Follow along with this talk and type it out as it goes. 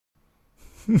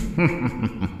I'm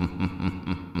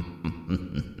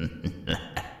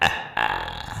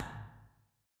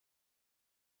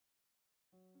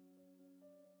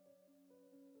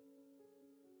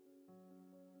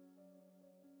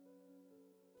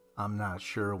not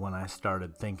sure when I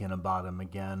started thinking about him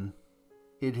again.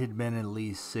 It had been at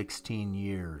least 16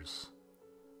 years.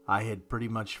 I had pretty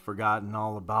much forgotten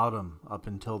all about him up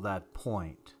until that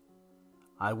point.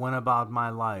 I went about my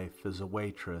life as a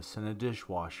waitress and a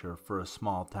dishwasher for a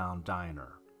small town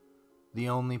diner. The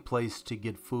only place to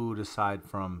get food aside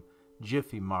from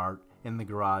Jiffy Mart in the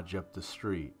garage up the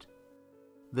street.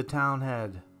 The town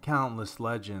had countless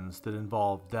legends that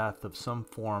involved death of some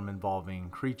form involving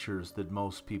creatures that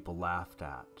most people laughed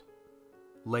at.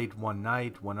 Late one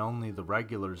night, when only the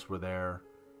regulars were there,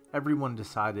 everyone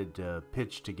decided to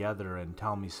pitch together and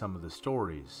tell me some of the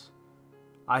stories.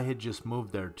 I had just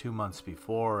moved there 2 months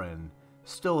before and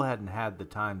still hadn't had the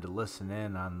time to listen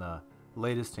in on the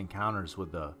latest encounters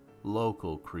with the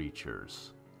local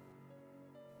creatures.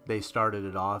 They started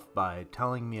it off by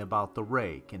telling me about the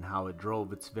rake and how it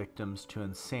drove its victims to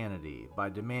insanity by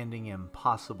demanding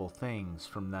impossible things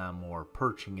from them or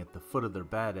perching at the foot of their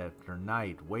bed after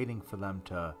night waiting for them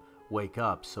to wake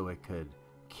up so it could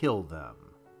kill them.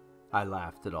 I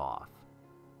laughed it off.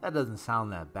 That doesn't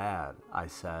sound that bad, I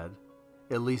said.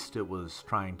 At least it was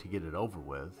trying to get it over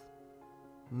with.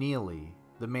 Neely,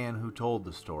 the man who told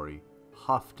the story,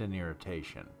 huffed in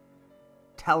irritation.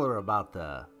 Tell her about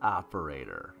the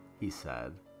operator, he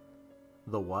said.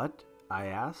 The what? I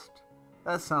asked.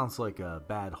 That sounds like a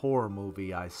bad horror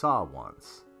movie I saw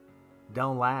once.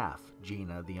 Don't laugh,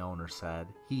 Gina, the owner said.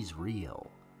 He's real.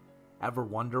 Ever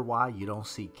wonder why you don't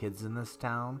see kids in this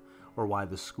town, or why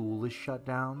the school is shut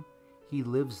down? He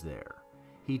lives there.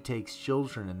 He takes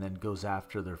children and then goes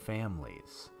after their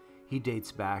families. He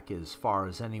dates back as far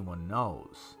as anyone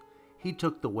knows. He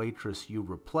took the waitress you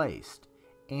replaced,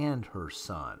 and her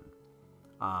son.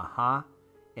 Uh-huh,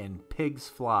 and pigs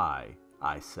fly,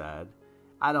 I said.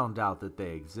 I don't doubt that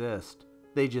they exist.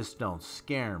 They just don't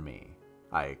scare me,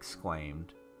 I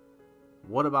exclaimed.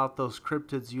 What about those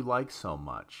cryptids you like so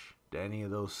much? Do any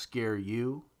of those scare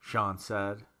you? Sean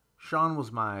said. Sean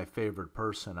was my favorite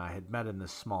person I had met in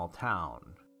this small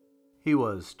town. He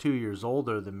was 2 years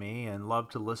older than me and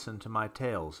loved to listen to my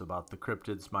tales about the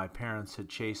cryptids my parents had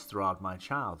chased throughout my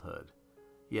childhood.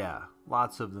 Yeah,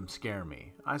 lots of them scare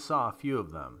me. I saw a few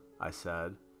of them, I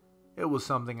said. It was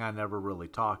something I never really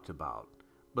talked about.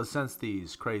 But since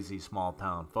these crazy small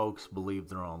town folks believed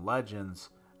their own legends,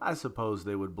 I suppose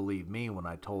they would believe me when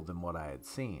I told them what I had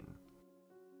seen.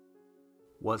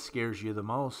 What scares you the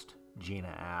most?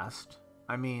 Gina asked.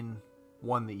 I mean,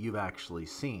 one that you've actually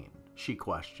seen, she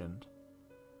questioned.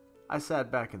 I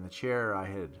sat back in the chair I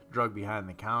had dragged behind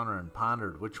the counter and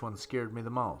pondered which one scared me the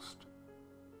most.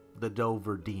 The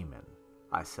Dover Demon,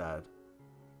 I said.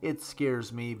 It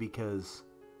scares me because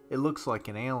it looks like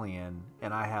an alien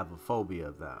and I have a phobia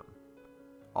of them.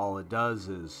 All it does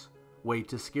is wait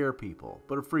to scare people,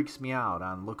 but it freaks me out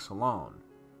on looks alone.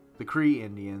 The Cree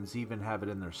Indians even have it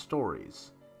in their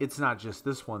stories. It's not just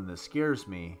this one that scares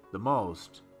me the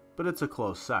most, but it's a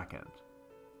close second.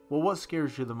 Well, what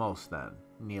scares you the most then?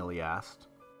 Neely asked.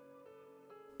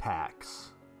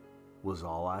 Pax, was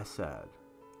all I said.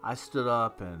 I stood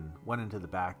up and went into the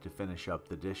back to finish up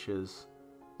the dishes.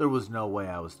 There was no way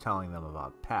I was telling them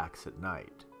about Pax at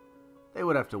night. They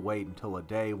would have to wait until a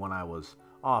day when I was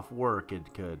off work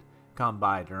and could come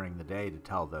by during the day to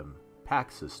tell them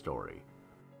Pax's story.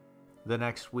 The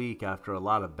next week, after a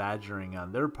lot of badgering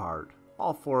on their part,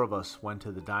 all four of us went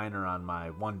to the diner on my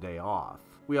one day off.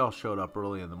 We all showed up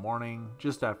early in the morning,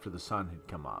 just after the sun had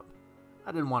come up.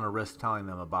 I didn't want to risk telling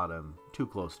them about him too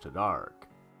close to dark.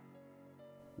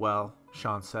 Well,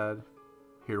 Sean said,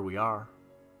 here we are.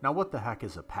 Now what the heck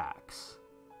is a Pax?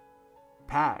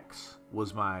 Pax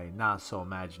was my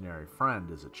not-so-imaginary friend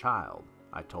as a child,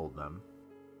 I told them.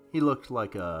 He looked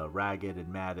like a ragged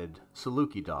and matted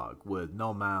Saluki dog with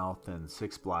no mouth and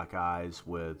 6 black eyes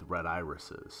with red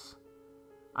irises.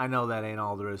 I know that ain't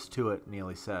all there is to it,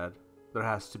 Neely said. There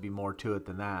has to be more to it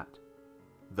than that.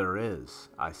 There is,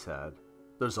 I said.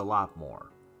 There's a lot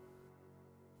more.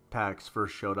 Pax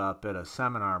first showed up at a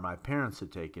seminar my parents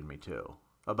had taken me to,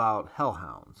 about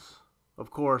hellhounds. Of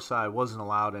course, I wasn't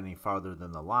allowed any farther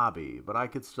than the lobby, but I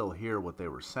could still hear what they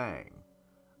were saying.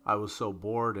 I was so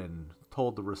bored and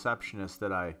told the receptionist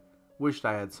that I wished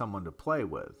I had someone to play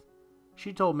with.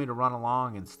 She told me to run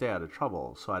along and stay out of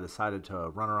trouble, so I decided to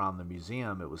run around the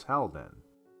museum it was held in.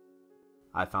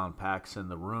 I found Pax in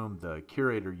the room the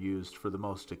curator used for the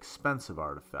most expensive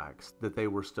artifacts that they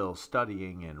were still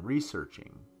studying and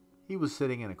researching. He was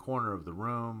sitting in a corner of the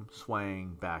room,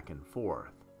 swaying back and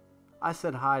forth. I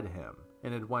said hi to him,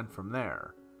 and it went from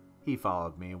there. He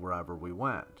followed me wherever we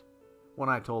went. When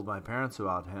I told my parents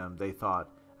about him, they thought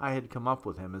I had come up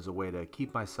with him as a way to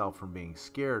keep myself from being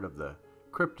scared of the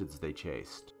cryptids they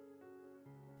chased.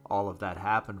 All of that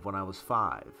happened when I was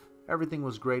 5. Everything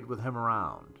was great with him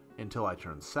around, until I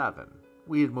turned 7.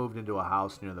 We had moved into a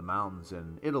house near the mountains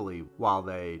in Italy while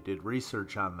they did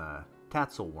research on the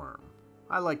tatzelworm.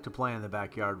 I liked to play in the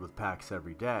backyard with Pax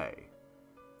every day.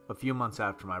 A few months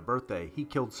after my birthday, he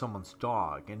killed someone's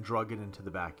dog and drug it into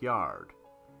the backyard.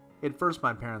 At first,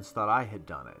 my parents thought I had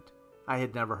done it. I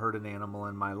had never hurt an animal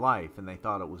in my life, and they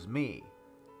thought it was me.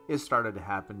 It started to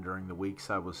happen during the weeks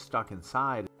I was stuck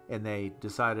inside, and they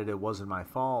decided it wasn't my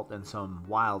fault and some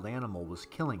wild animal was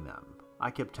killing them.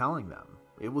 I kept telling them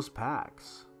it was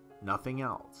Pax, nothing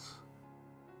else.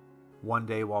 One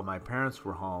day while my parents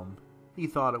were home, he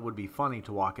thought it would be funny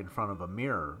to walk in front of a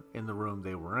mirror in the room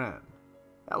they were in.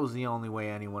 That was the only way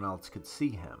anyone else could see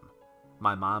him.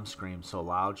 My mom screamed so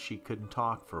loud she couldn't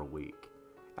talk for a week.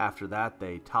 After that,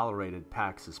 they tolerated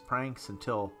Pax's pranks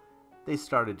until they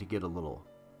started to get a little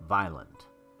violent.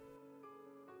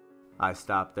 I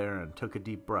stopped there and took a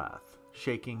deep breath,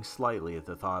 shaking slightly at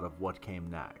the thought of what came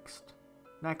next.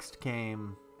 Next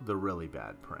came the really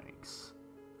bad pranks.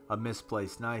 A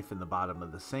misplaced knife in the bottom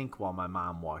of the sink while my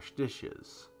mom washed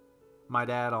dishes. My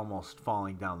dad almost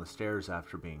falling down the stairs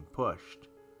after being pushed.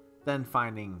 Then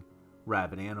finding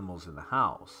rabid animals in the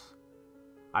house.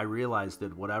 I realized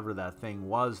that whatever that thing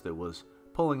was that was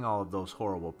pulling all of those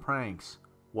horrible pranks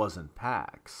wasn't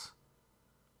Pax.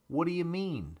 "What do you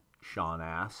mean?" Sean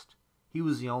asked. "He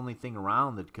was the only thing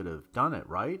around that could have done it,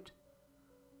 right?"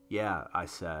 "Yeah," I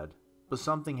said, "but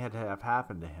something had to have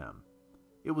happened to him.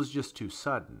 It was just too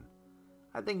sudden.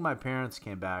 I think my parents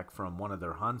came back from one of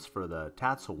their hunts for the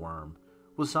tatzelworm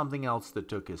with something else that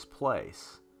took his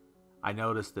place. I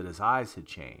noticed that his eyes had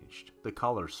changed, the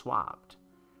color swapped,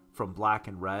 from black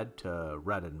and red to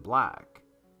red and black.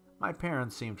 My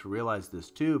parents seemed to realize this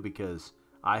too because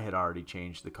I had already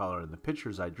changed the color in the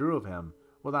pictures I drew of him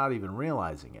without even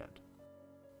realizing it.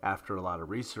 After a lot of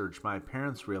research, my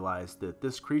parents realized that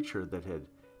this creature that had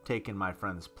taken my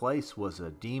friend's place was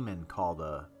a demon called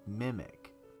a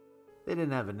mimic. They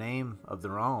didn't have a name of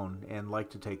their own and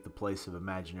liked to take the place of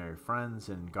imaginary friends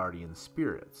and guardian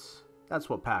spirits. That's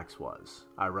what Pax was.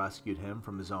 I rescued him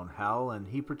from his own hell and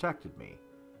he protected me.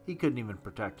 He couldn't even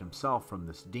protect himself from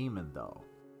this demon though.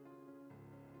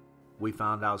 We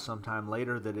found out sometime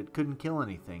later that it couldn't kill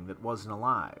anything that wasn't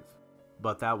alive.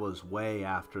 But that was way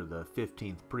after the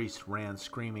 15th priest ran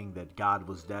screaming that God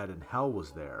was dead and hell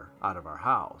was there out of our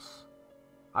house.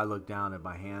 I looked down at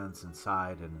my hands and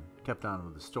sighed and kept on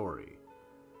with the story.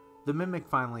 The mimic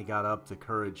finally got up the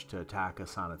courage to attack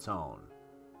us on its own.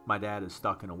 My dad is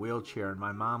stuck in a wheelchair and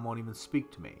my mom won't even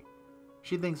speak to me.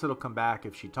 She thinks it'll come back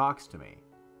if she talks to me.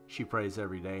 She prays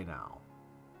every day now.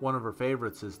 One of her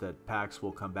favorites is that Pax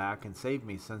will come back and save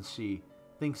me since she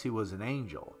thinks he was an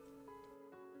angel.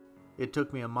 It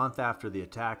took me a month after the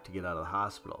attack to get out of the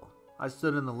hospital. I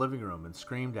stood in the living room and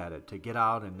screamed at it to get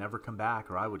out and never come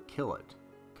back or I would kill it.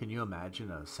 Can you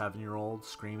imagine a 7-year-old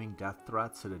screaming death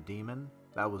threats at a demon?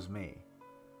 That was me.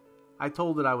 I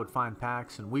told it I would find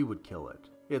Pax and we would kill it.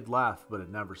 It left, but it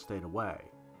never stayed away.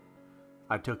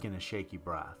 I took in a shaky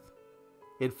breath.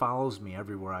 It follows me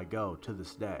everywhere I go to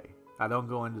this day. I don't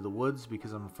go into the woods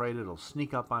because I'm afraid it'll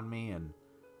sneak up on me and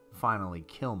finally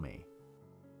kill me.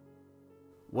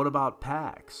 "What about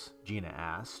Pax?" Gina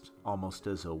asked, almost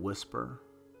as a whisper.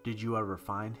 "Did you ever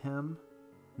find him?"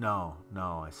 No,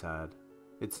 I said.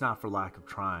 "It's not for lack of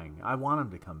trying. I want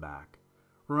him to come back.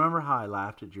 Remember how I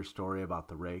laughed at your story about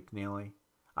the rake, Neely?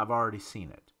 I've already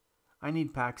seen it. I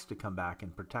need Pax to come back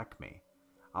and protect me.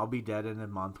 I'll be dead in a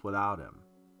month without him."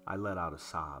 I let out a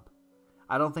sob.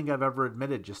 I don't think I've ever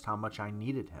admitted just how much I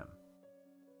needed him.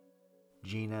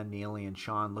 Gina, Neely, and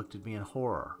Sean looked at me in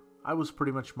horror. I was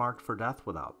pretty much marked for death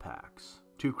without Pax.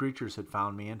 2 creatures had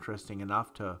found me interesting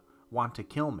enough to want to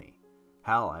kill me.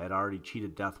 Hell, I had already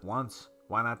cheated death once.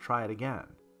 Why not try it again?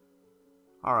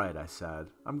 "All right," I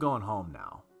said. "I'm going home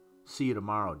now. See you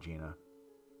tomorrow, Gina."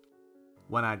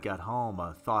 When I'd got home,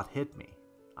 a thought hit me.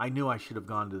 I knew I should have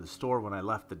gone to the store when I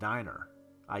left the diner.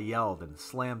 I yelled and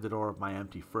slammed the door of my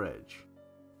empty fridge.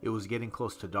 It was getting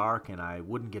close to dark and I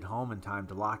wouldn't get home in time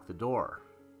to lock the door.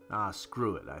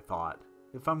 Screw it, I thought.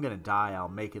 If I'm gonna die, I'll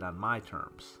make it on my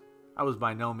terms. I was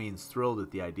by no means thrilled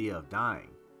at the idea of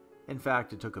dying. In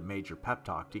fact, it took a major pep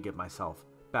talk to get myself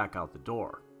back out the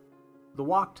door. The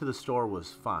walk to the store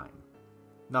was fine.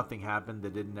 Nothing happened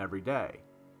that didn't every day.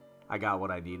 I got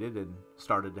what I needed and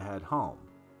started to head home.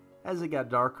 As it got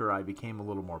darker, I became a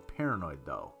little more paranoid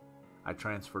though. I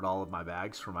transferred all of my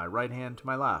bags from my right hand to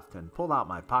my left and pulled out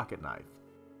my pocket knife.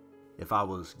 If I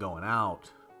was going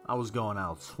out, I was going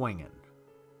out swinging.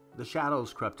 The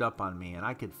shadows crept up on me and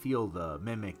I could feel the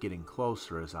mimic getting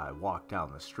closer as I walked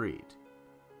down the street.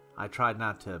 I tried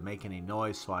not to make any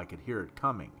noise so I could hear it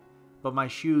coming, but my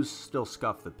shoes still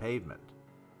scuffed the pavement.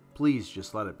 Please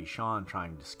just let it be Sean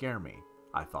trying to scare me,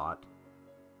 I thought.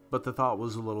 But the thought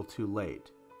was a little too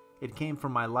late. It came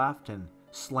from my left and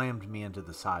slammed me into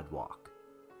the sidewalk.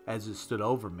 As it stood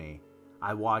over me,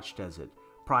 I watched as it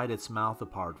pried its mouth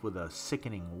apart with a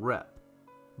sickening rip.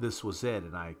 This was it,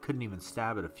 and I couldn't even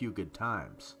stab it a few good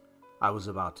times. I was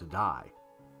about to die.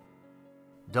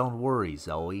 "Don't worry,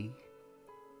 Zoe."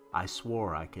 I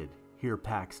swore I could hear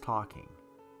Pax talking.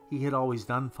 He had always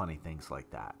done funny things like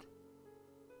that.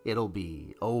 "It'll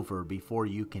be over before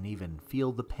you can even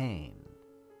feel the pain,"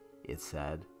 it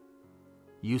said.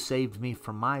 "You saved me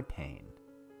from my pain,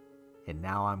 and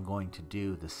now I'm going to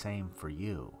do the same for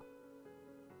you."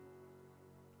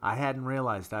 I hadn't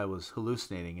realized I was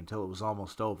hallucinating until it was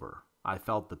almost over. I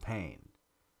felt the pain.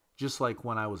 Just like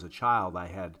when I was a child, I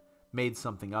had made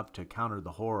something up to counter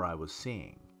the horror I was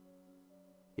seeing.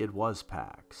 It was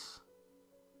Pax.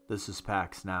 This is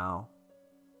Pax now,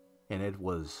 and it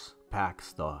was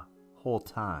Pax the whole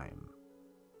time.